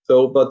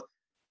 So, but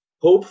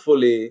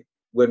hopefully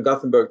when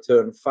Gothenburg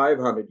turned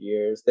 500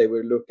 years, they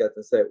will look at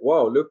and say,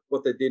 wow, look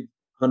what they did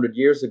 100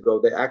 years ago.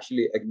 They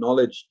actually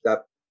acknowledged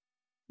that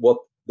what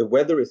the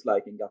weather is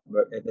like in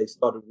Gothenburg, and they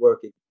started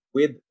working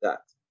with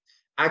that.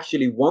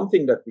 Actually, one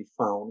thing that we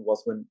found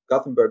was when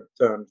Gothenburg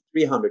turned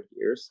 300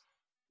 years,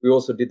 we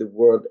also did the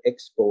World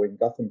Expo in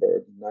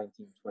Gothenburg in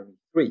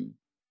 1923.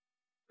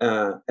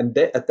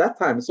 At that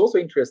time, it's also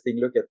interesting,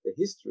 look at the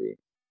history.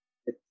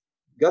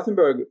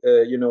 Gothenburg,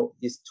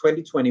 is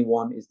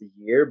 2021 is the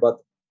year, but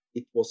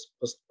it was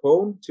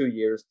postponed 2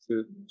 years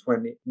to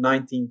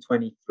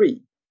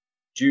 1923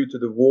 due to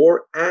the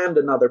war and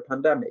another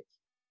pandemic.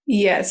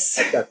 Yes.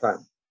 At that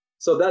time.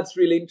 So that's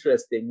really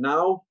interesting.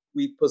 Now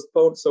we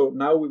postponed. So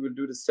now we will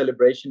do the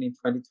celebration in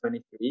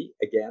 2023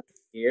 again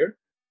here.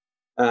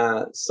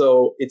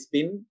 So it's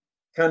been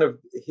kind of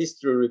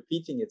history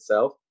repeating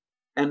itself.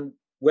 And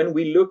when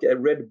we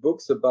read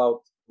books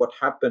about what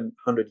happened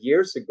 100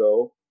 years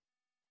ago,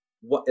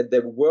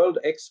 the World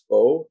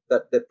Expo,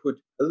 that they put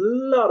a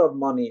lot of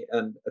money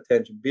and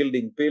attention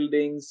building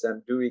buildings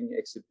and doing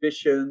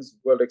exhibitions,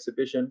 world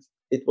exhibitions.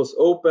 It was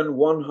open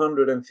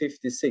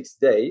 156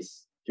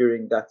 days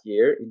during that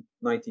year in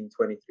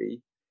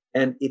 1923,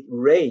 and it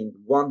rained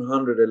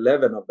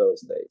 111 of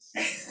those days.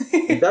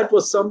 And that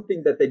was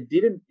something that they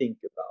didn't think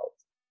about.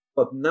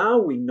 But now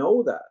we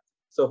know that.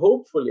 So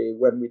hopefully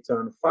when we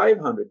turn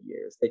 500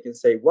 years, they can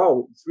say,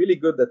 wow, it's really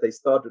good that they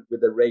started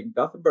with the Rain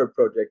Gothenburg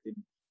project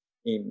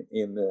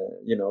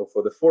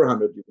for the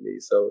 400 Jubilee.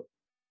 So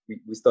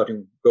we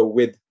starting to go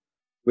with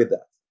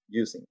that,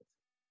 using it.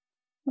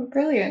 Oh,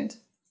 brilliant.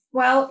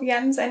 Well,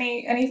 Jens,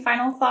 any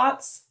final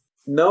thoughts?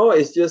 No,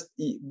 it's just,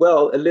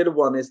 well, a little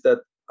one is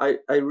that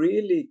I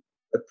really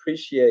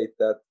appreciate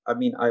that. I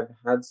mean, I've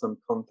had some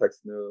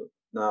contacts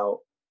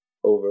now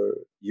over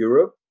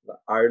Europe,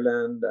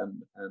 Ireland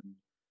and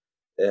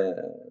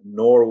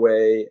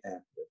Norway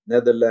and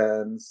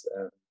Netherlands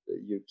and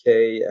the UK,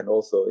 and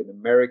also in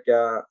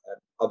America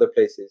and other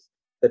places,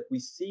 that we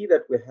see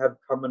that we have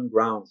common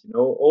grounds.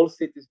 All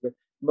cities,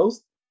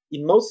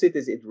 in most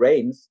cities it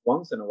rains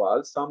once in a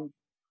while, some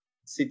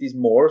cities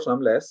more,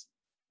 some less.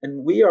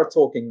 And we are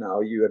talking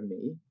now, you and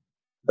me,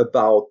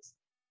 about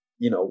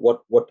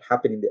what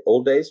happened in the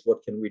old days,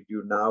 what can we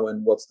do now,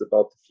 and what's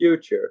about the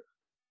future.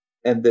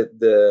 And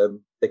the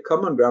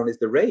common ground is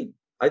the rain.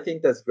 I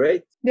think that's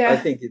great. Yeah. I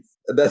think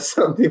that's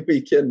something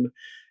we can.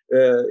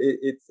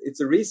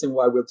 It's a reason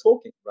why we're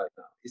talking right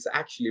now. It's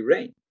actually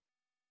rain.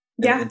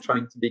 And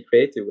trying to be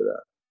creative with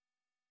that.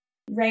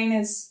 Rain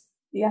is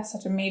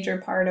such a major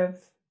part of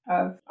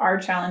our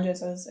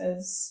challenges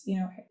as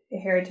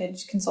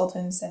heritage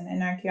consultants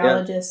and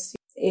archaeologists. Yeah.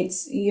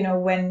 It's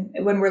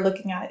when we're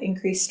looking at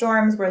increased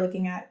storms, we're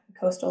looking at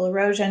coastal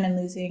erosion and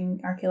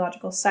losing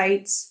archaeological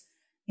sites.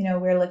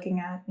 We're looking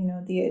at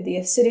the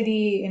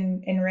acidity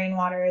in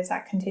rainwater as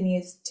that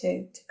continues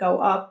to go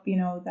up.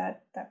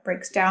 That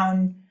breaks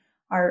down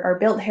our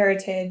built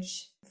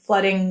heritage.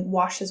 Flooding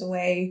washes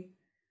away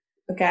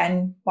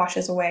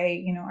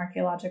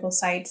archaeological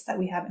sites that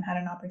we haven't had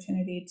an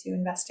opportunity to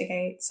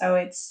investigate. So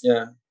it's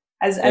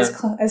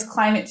as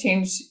climate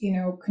change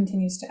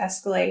continues to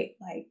escalate,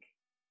 like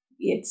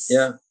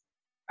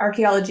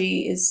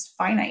archaeology is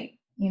finite,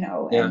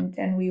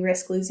 and we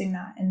risk losing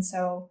that. And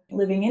so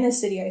living in a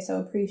city, I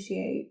so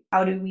appreciate,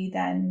 how do we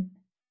then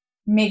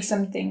make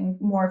something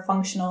more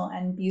functional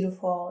and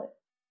beautiful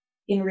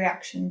in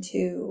reaction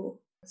to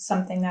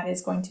something that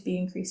is going to be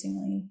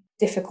increasingly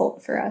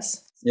difficult for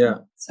us. Yeah.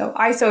 So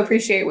I so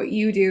appreciate what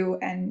you do.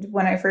 And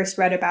when I first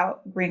read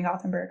about Green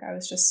Gothenburg, I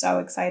was just so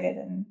excited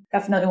and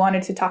definitely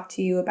wanted to talk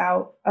to you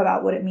about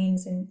what it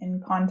means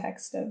in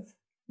context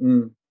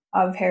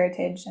of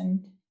heritage.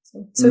 And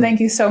so thank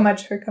you so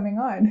much for coming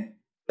on.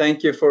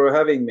 Thank you for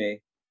having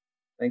me.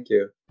 Thank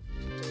you.